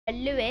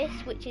Lewis,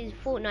 which is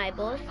Fortnite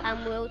boss,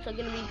 and we're also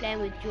going to be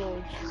playing with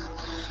George.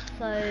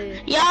 So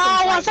Yo,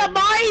 what's up,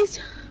 boys?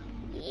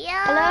 Yo,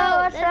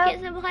 Hello, what's let's up?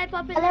 get some hype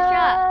up in the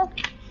chat.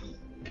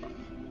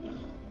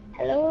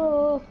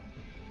 Hello.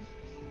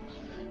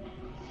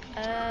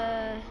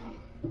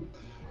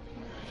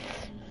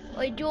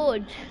 Oi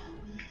George,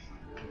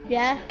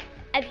 Yeah.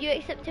 have you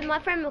accepted my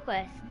friend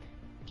request?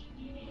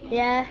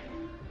 Yeah.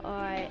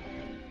 Alright.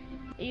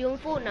 Are you on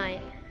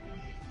Fortnite?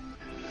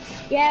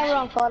 Yeah, we're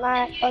on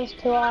Fortnite. Us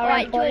two are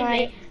Alright, on join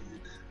Fortnite.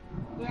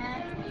 me.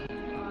 Yeah.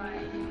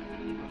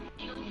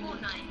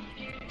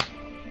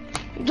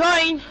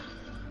 Join.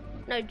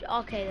 No,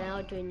 okay then,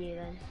 I'll join you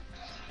then.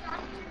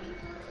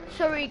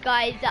 Sorry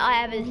guys that I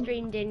haven't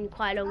streamed in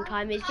quite a long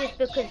time. It's just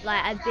because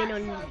like I've been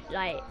on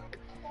like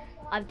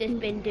I've just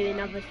been doing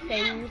other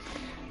things.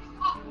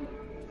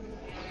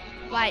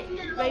 Right,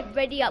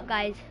 ready up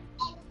guys.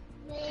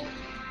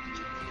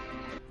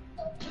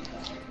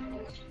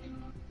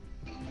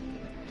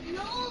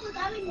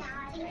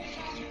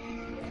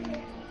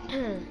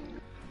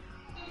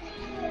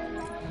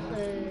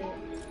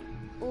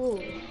 Oh,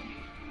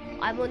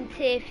 I'm on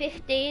tier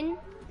 15,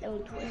 level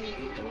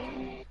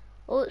 23.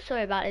 Oh,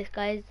 sorry about this,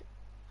 guys.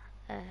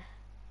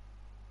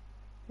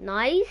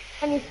 Nice.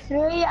 23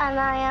 and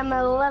I am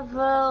a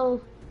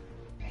level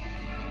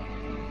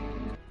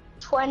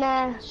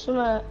 20,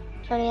 something,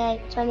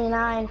 28,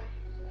 29.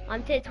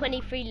 I'm tier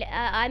 23.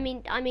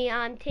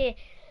 I'm tier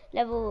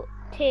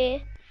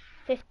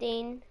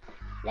 15,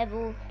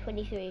 level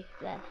 23.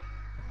 There.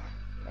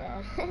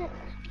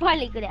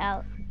 Finally got it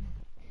out.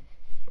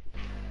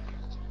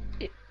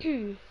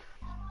 You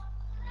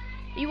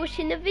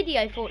watching the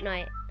video,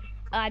 Fortnite?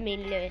 I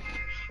mean, Lewis.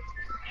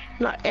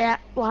 Not yet.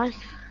 Why?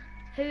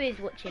 Who is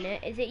watching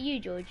it? Is it you,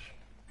 George?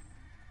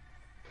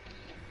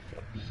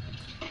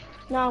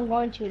 No, I'm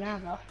going to now,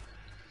 though.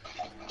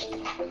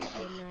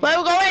 Where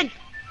we going?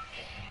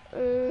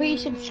 3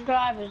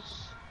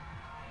 subscribers.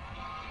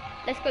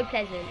 Let's go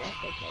Pleasant.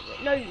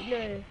 No.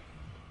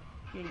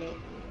 Really.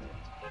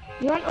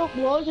 You haven't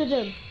uploaded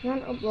them. You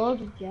haven't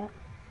uploaded yet.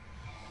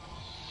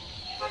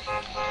 You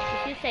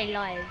should say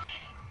live.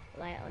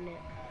 Like on it.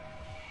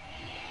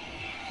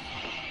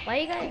 Why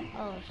are you going?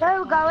 Oh,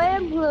 So go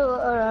in, Blue,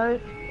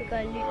 alright. we're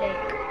going Loot Lake.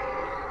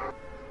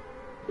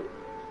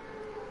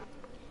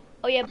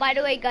 Oh yeah, by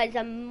the way guys,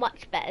 I'm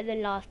much better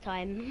than last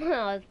time.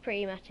 I was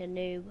pretty much a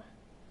noob.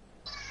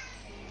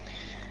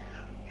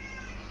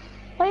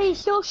 Are you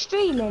still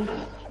streaming?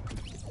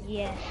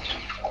 Yeah.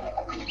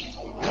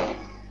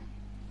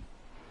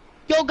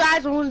 Yo,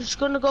 guys, I'm just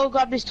gonna go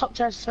grab this top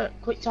chest for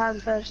quick time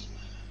first.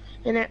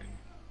 Innit?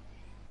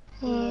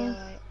 Yeah,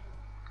 right.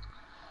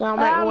 Yeah, I'll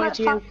make my way at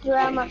to you. factory,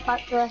 I'm at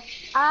factory.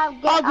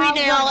 Oh, green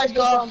nail, let's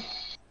go.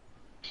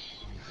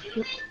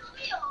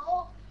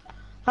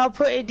 I'll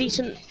put a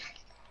decent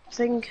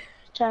thing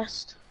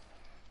chest.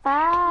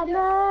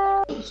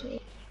 No.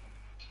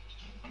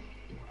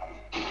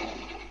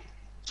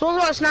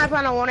 Someone's got a sniper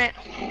and I want it.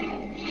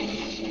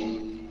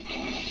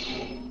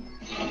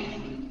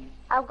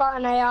 I've got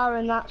an AR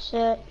and that's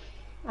it.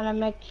 And a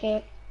med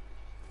kit.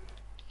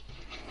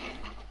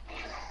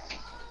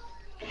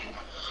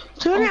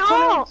 Turn it I'm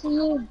coming off! to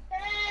you.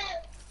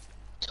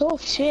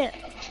 Tough shit.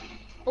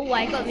 Oh,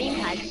 I got a meme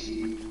pad.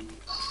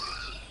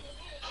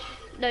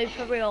 No,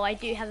 for real, I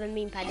do have a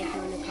meme pad if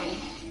you want to come.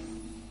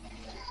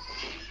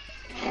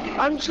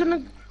 I'm just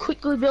gonna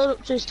quickly build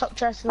up to this top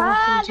chest and No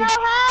I'll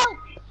help!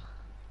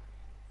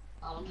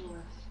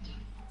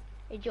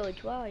 Hey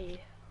George, where are you?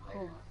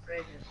 Oh,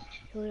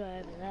 you're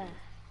over there.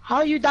 How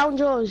are you down,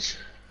 George?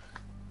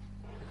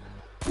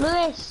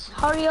 Lewis,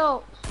 hurry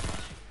up.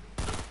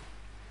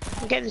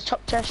 I'll get this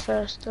top chest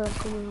first.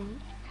 Come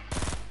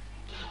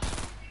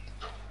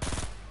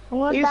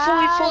on. Are you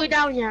fully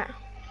down yet?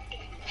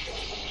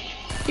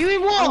 You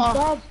in water?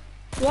 I'm dead.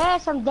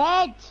 Yes, I'm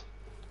dead.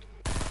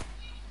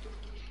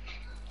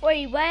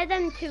 Wait, where are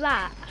them two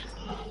at?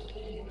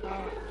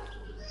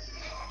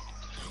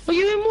 Are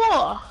you in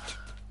water?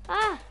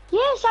 Ah!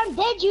 Yes, I'm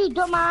dead, you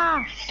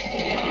dumbass.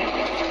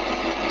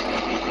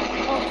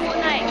 Oh,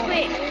 Fortnite,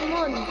 quick, come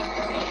on.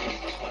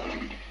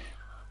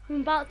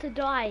 I'm about to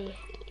die.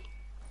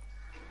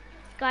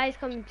 This guy's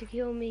coming to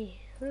kill me.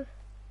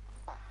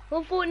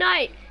 Oh,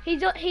 Fortnite,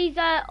 he's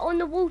on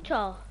the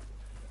water.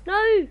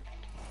 No,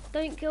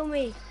 don't kill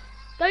me.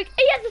 Don't.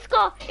 He has a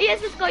scar. He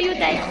has a scar. You're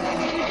dead.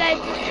 You're dead.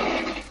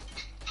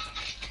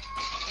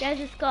 He has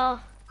a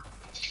scar.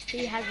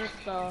 He has a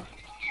scar.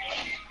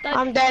 Don't.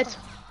 I'm dead.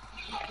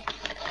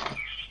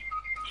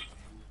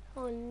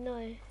 Oh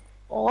no.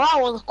 Oh, that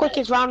was the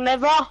quickest round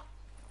ever. Have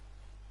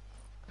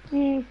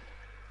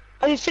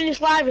you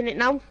finished live in it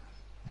now?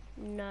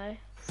 No.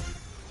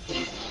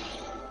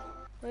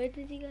 Where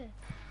did he go?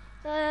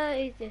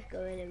 He's just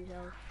going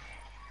himself.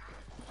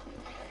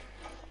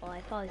 Oh,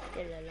 if I was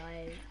still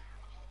alive.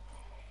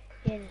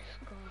 He had a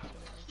scar.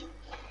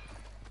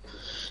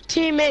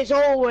 Teammates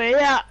always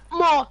at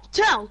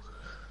Motel.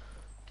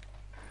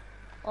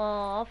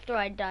 Oh, after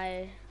I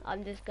die,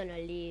 I'm just gonna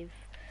leave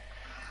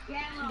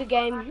the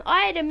game.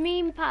 I had a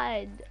meme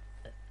pad.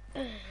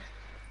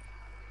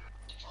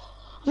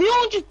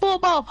 just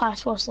bought Battle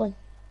Pass, Rosslyn?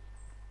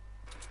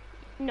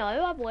 No,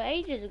 I bought it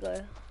ages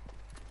ago.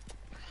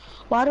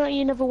 Why don't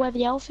you never wear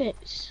the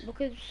outfits?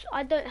 Because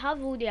I don't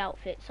have all the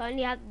outfits. I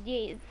only have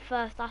the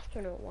first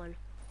astronaut one.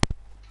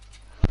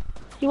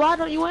 Why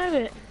don't you wear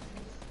it?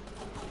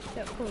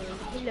 Look, cool.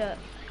 Look,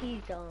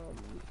 he's gonna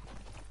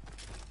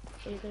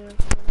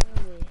follow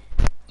me.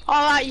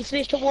 Alright, you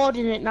finished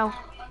awarding it now.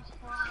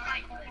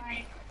 Right,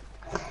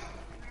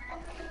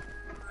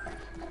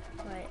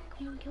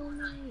 come on, kill me.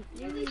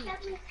 Please.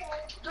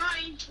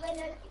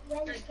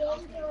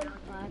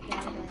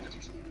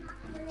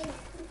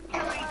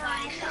 Sorry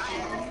guys, I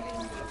haven't been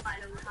doing quite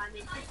a long time.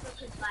 It's just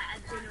because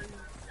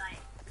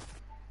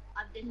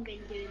I've just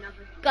been doing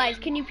other Guys,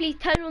 can you please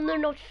turn on the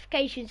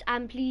notifications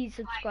and please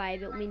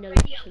subscribe? It'll mean a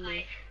lot to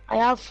me. I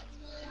have.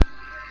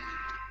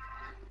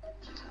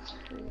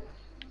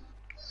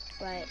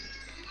 Right,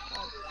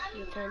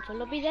 return to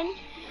lobby then.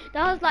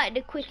 That was like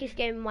the quickest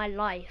game of my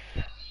life.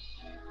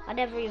 I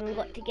never even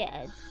got to get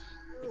a...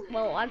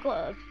 Well, I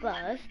got a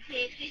burst.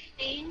 tier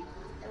 15.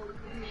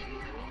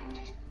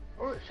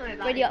 Oh, sorry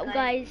about Ready it, up,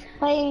 guys.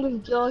 Playing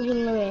with George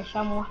and Lewis,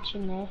 I'm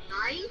watching this.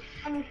 Nice.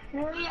 I'm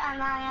 3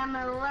 and I am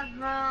a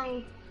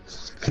level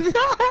 20.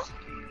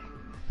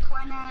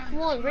 Come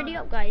on, ready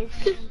up, guys.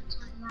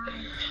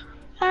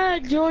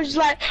 George's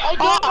like,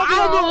 oh,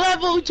 I'm a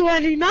level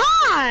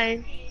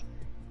 29.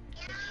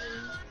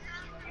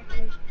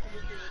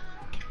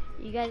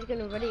 You guys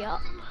gonna ready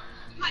up?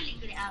 Finally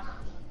get it out.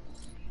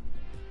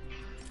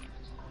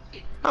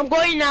 I'm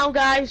going now,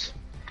 guys.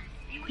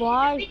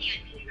 Why? Video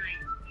tonight.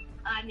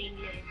 I mean,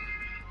 Lewis.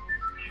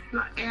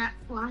 Not yet.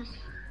 Why?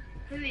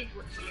 Who is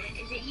watching it?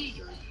 Is it you,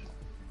 George?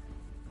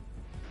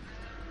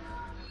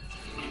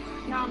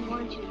 No, I'm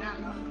going to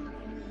now.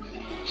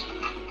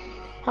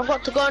 I've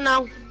got to go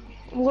now.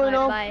 I'm going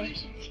home. Bye.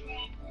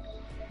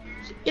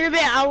 In a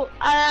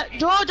bit,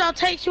 George, I'll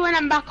text you when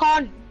I'm back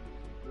on.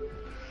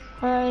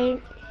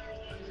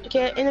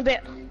 Okay, in a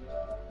bit.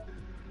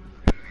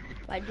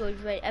 Right, George,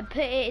 ready. Put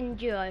it in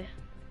duo.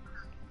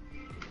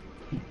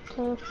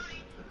 Okay.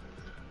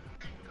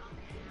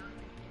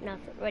 Now,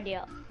 ready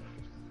up.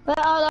 Wait,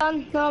 hold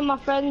on. No, my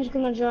friend's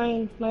gonna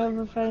join. My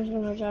other friend's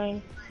gonna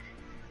join.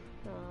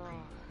 Oh,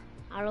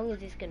 how long is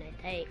this gonna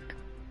take?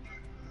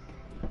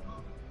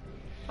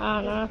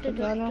 I don't know, to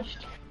be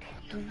honest.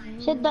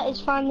 Said that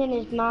he's finding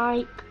his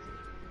mic.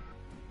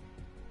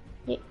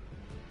 Yeah.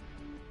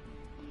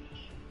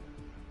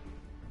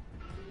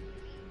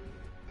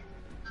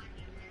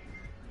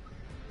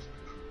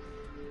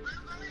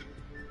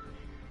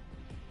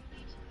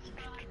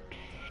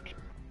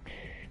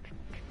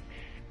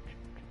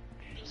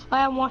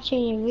 I am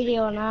watching your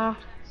video now.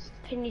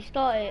 Can you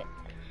start it?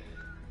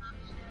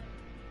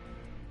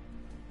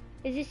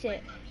 Is this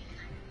it?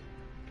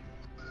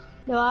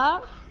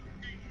 What?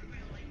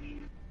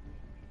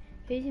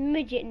 Who's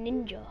Midget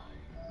Ninja?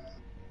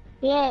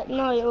 Yeah,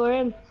 no, it were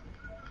him.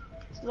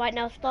 Right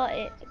now, start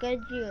it. Go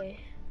duo.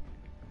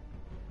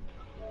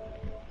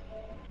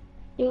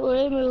 It were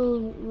him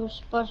who was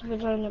supposed to be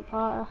joining the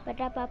party.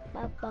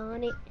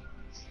 On it.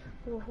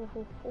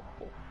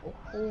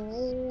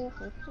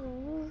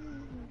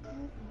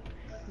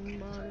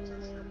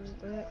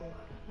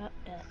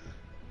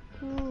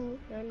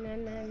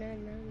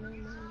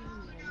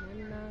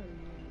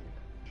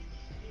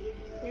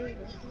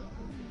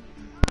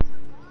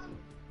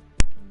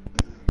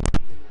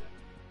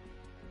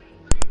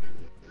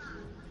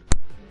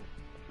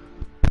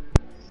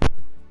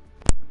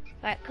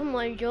 Right, come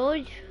on,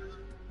 George.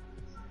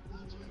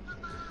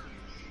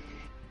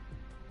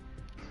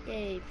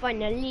 Yay,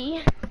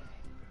 finally.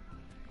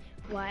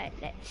 Right,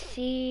 let's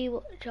see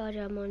what charge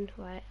I'm on.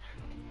 Right.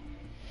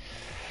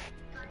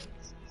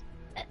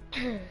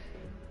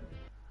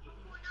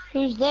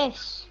 Who's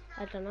this?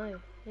 I don't know.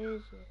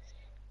 Who's this?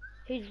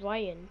 Who's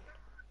Ryan?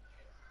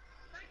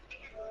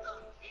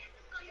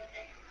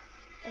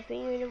 I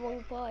think you're in the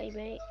wrong party,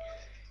 mate.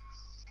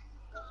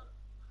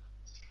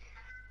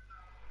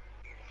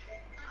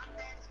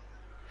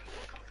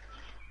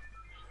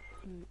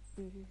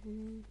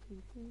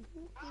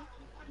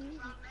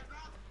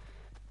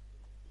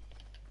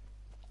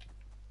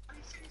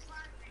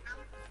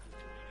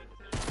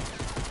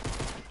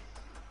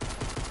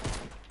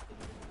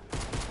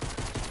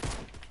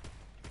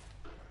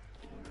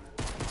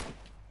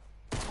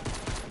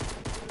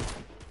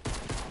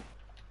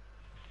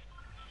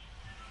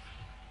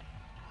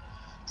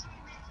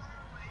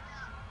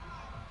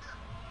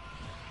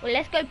 Well,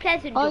 let's go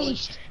Pleasant, Oh,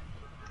 George.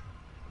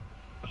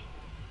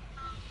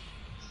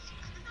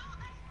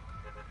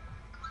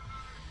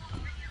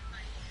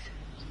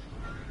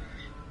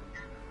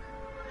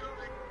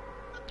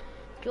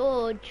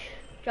 George,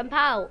 jump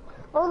out.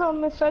 Hold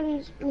on, my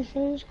friend's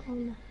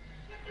calling.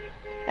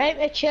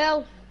 Hey,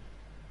 chill.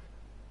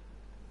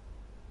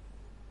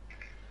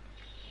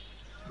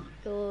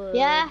 George.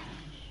 Yeah?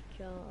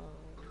 Jump.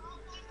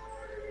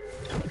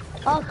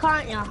 Oh,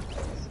 can't ya?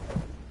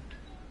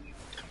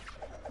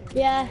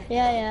 Yeah.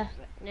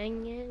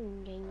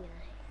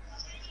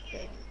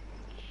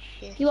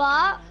 You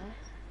are?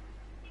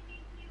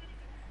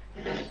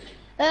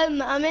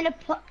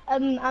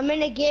 I'm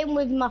in a game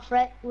with my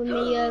friend, with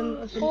me,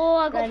 Oh,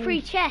 I got friend.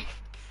 3 chests.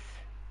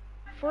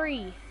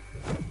 3.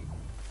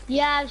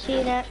 Yeah, I've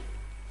seen it.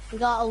 We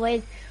got a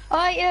win.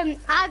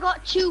 I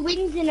got 2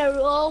 wins in a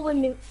row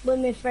with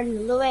my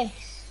friend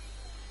Lewis.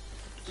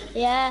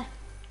 Yeah.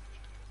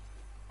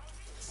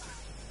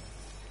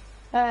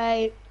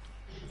 Alright.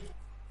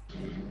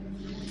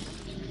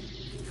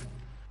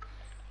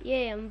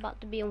 Yeah, I'm about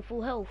to be on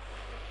full health.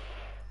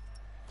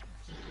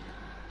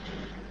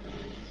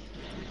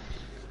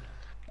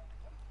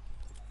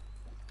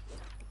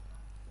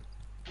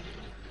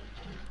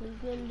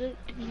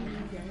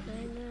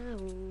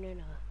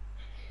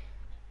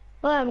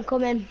 Well, I'm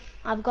coming.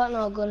 I've got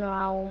no gun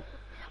around.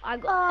 I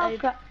got. Oh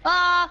crap!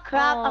 Oh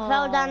crap! I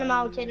fell down the Oh.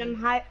 mountain.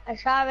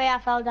 Sorry, I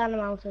fell down the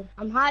mountain.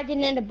 I'm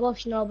hiding in the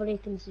bush. Nobody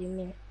can see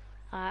me.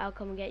 Alright, I'll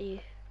come and get you.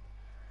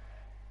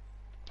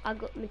 I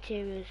got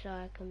materials so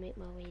I can make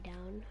my way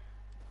down.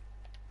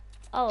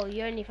 Oh,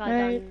 you only fell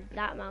down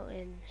that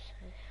mountain.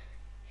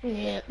 So.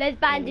 Yeah. There's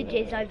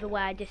bandages over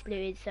where I just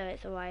looted, so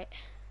it's alright.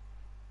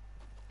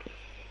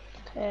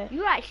 Okay.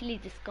 You were actually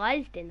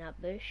disguised in that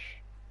bush.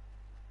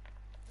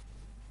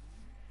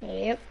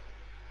 Yep.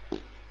 Have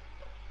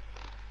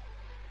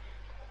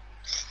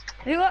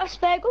you got a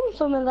spare gun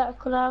somewhere that I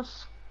could have?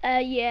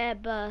 Yeah,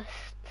 burst.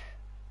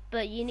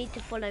 But you need to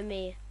follow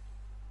me.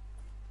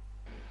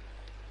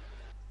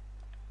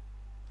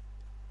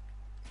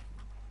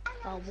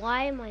 Oh,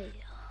 why am I...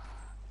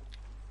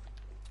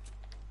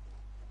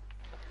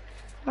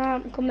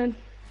 I'm coming.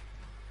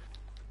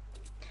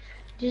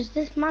 Does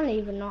this man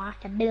even know how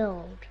to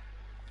build?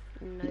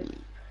 No.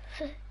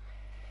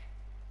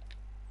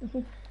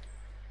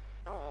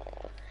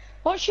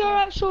 What's your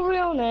actual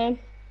real name?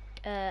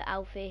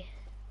 Alfie.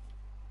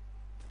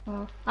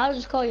 Oh, I'll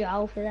just call you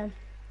Alfie then.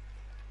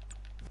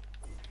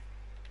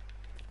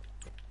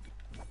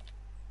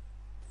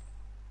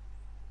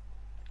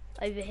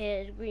 Over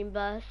here is green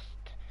burst,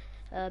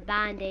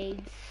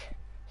 band-aids,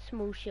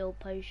 small shield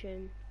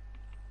potion.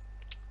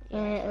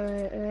 Don't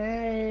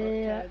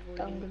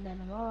terrible. give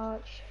them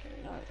much.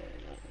 After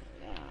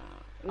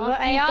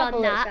What you've AR done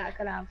bullets that- I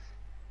could have?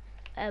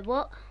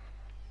 What?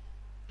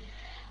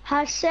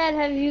 I said,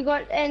 have you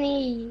got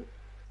any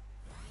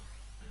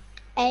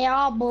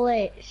AR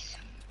bullets?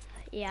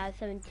 Yeah,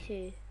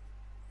 72.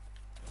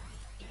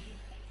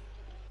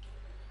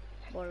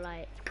 Or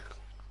like,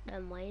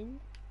 mine.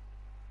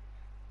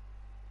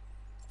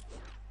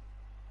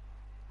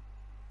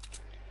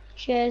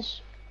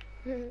 Cheers.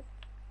 Right,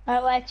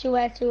 where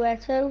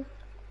to?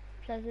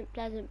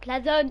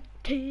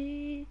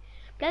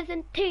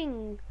 Pleasant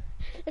ting.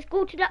 Let's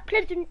go to that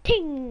pleasant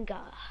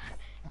tinga.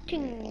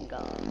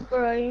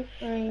 Right.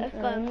 Let's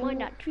go and mine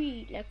that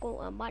tree. Let's go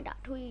and mine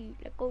that tree.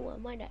 Let's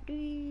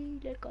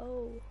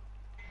go.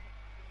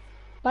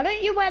 Why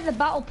don't you wear the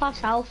battle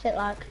pass outfit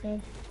like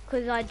me?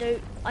 Cause I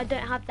don't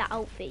have that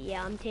outfit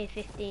yet. I'm tier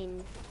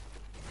 15.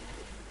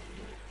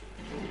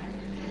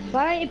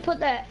 Why don't you put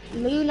the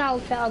moon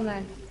outfit on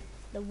then?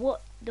 The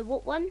what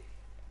one?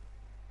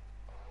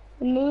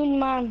 The moon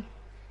man.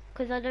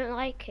 Cause I don't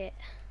like it.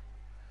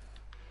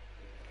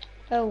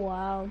 Oh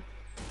wow.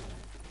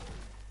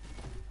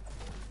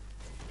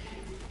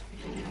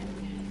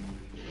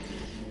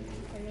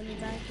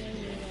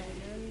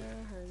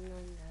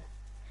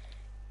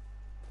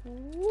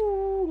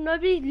 Ooh,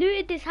 nobody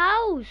looted this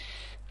house.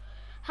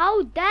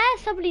 How dare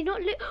somebody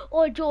not loot?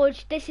 Oh,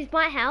 George, this is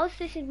my house,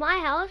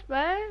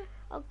 bro.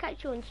 I'll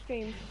catch you on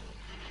stream.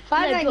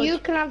 Fine, No, then you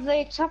George. can have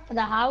the top of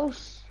the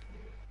house,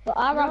 but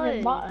I'll have the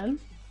No. bottom.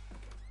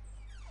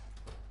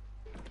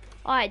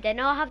 Alright, then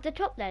I'll have the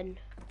top then.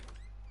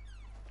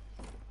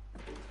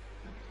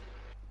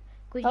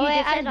 Because Oh, you it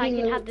just has said I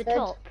been can have the looted.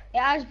 top. It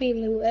has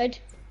been looted.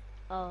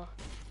 Oh.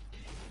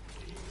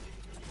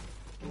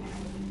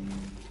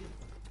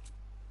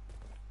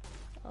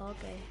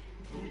 Okay.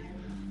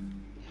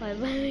 Right,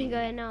 where are we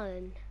going now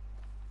then?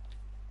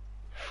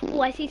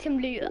 Oh, I see some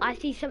loot. I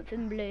see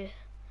something blue.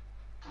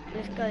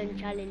 Let's go and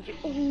challenge it.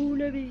 Oh,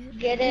 nobody's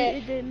Get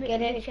looted it. the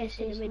Get it. chest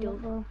in the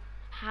middle.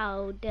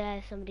 How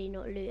dare somebody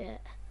not loot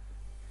it?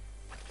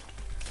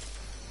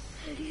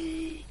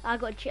 I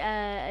got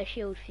a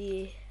shield for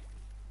you.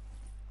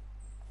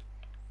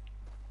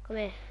 Come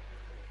here.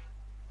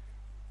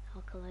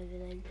 I'll come over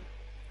then.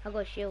 I got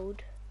a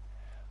shield.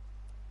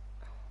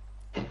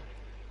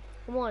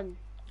 Come on.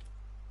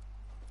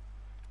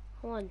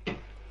 Come on.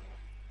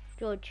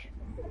 George.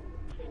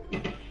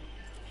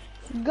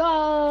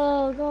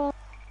 Go.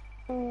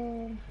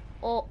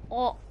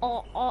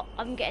 Oh,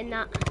 I'm getting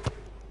that.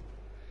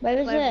 Where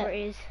is Wherever it?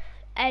 it is.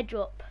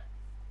 Airdrop.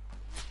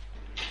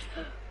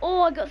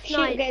 Oh, I got Shoot,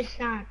 sniped. get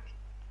sniped.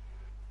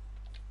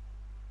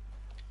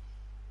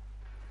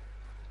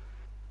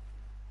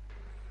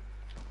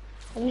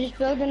 I'm just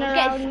building I'm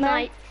around getting me.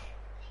 sniped.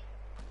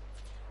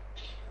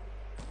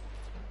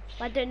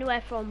 I don't know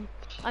where from.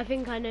 I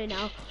think I know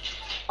now.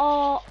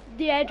 Oh,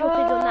 the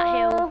airdrop is on that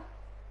hill.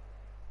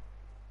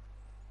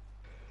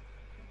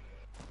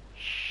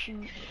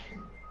 Shoot.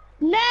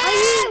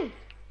 No!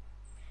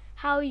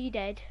 How are you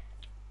dead?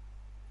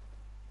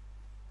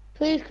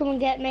 Please come and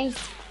get me.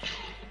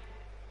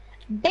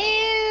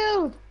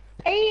 Build!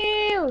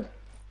 Build!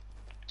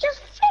 Just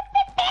flip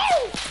it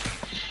build!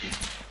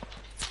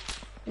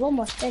 You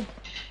almost did.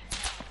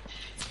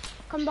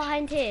 Come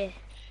behind here.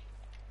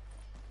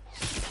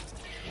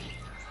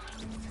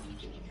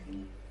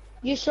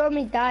 You saw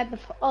me die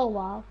before. Oh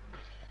wow.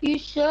 You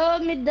saw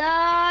me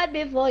die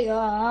before your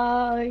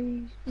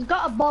eyes. He's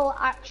got a bullet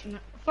action.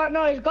 But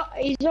no,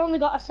 he's only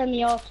got a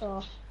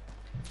semi-auto.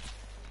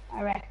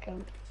 I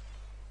reckon.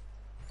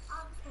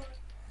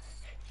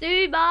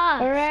 Zuba!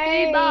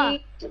 Hooray!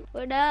 Zuba!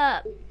 What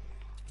up?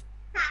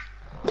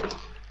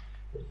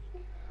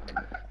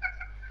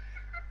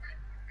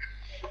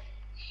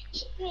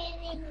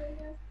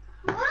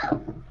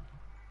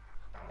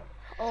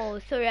 Oh,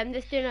 sorry, I'm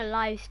just doing a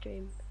live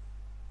stream.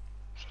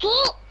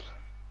 Stop!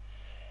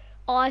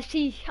 Oh, I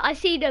see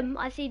them.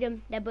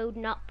 They're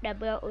building up. Get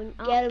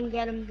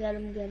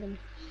him.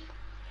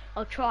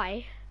 I'll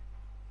try.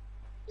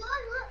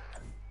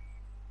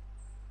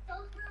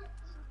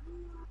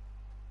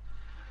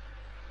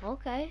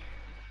 Okay.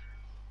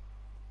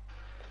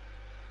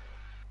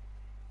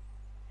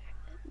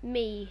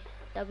 Me,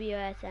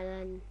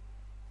 WSLN.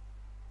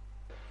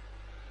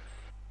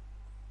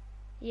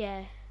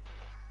 Yeah.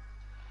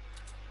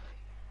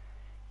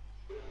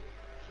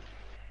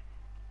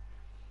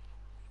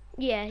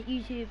 Yeah,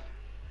 YouTube.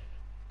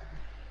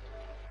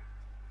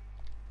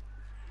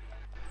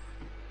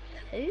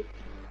 Who?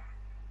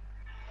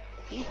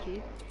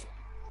 YouTube.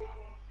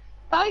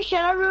 Oh, should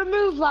I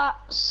remove that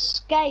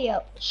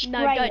scale?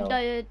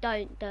 No,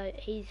 don't.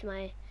 He's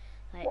my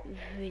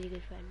really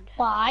good friend.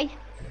 Why?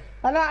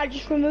 Why not I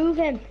just remove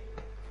him?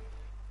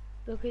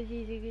 Because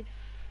he's a good.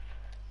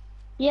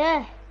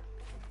 Yeah.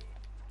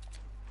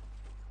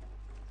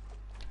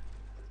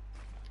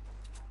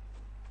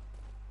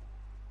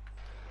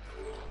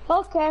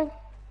 Okay.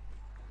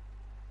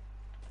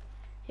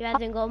 Who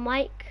hasn't got a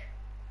mic?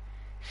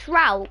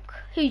 Shrouk.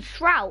 Who's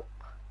Shrouk?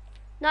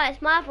 No,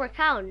 it's my other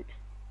account.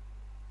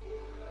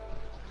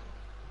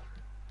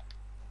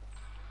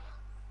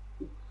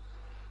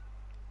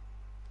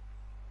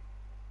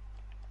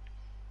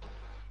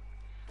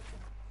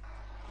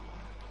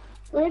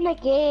 We're in the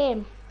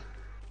game.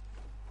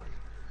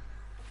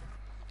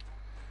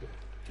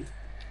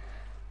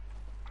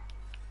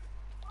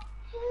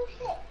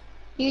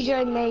 You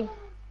join me.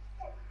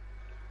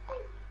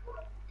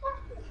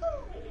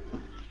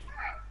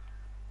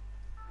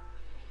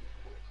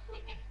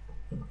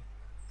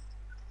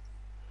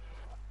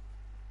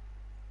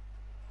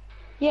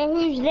 Yeah,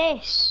 who's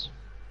this?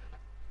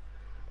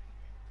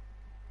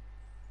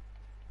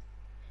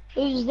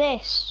 Who's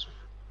this?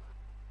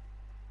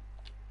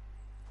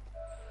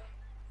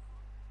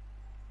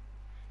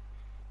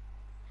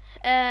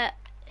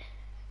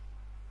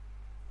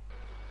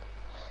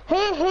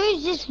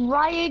 Who's this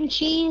Ryan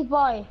Cheese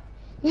Boy?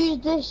 Who's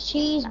this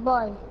Cheese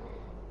Boy?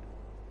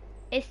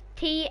 It's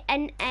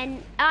TXXCS.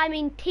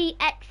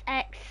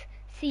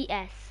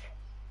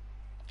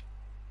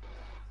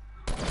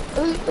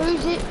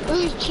 Who's it?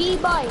 Who's Cheese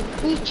Boy?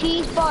 Who's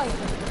Cheese Boy?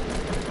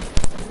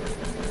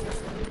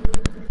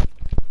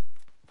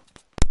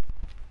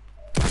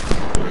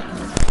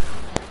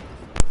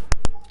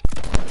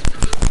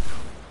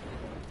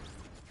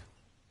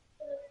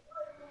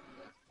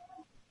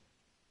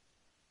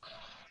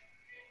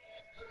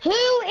 Who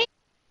is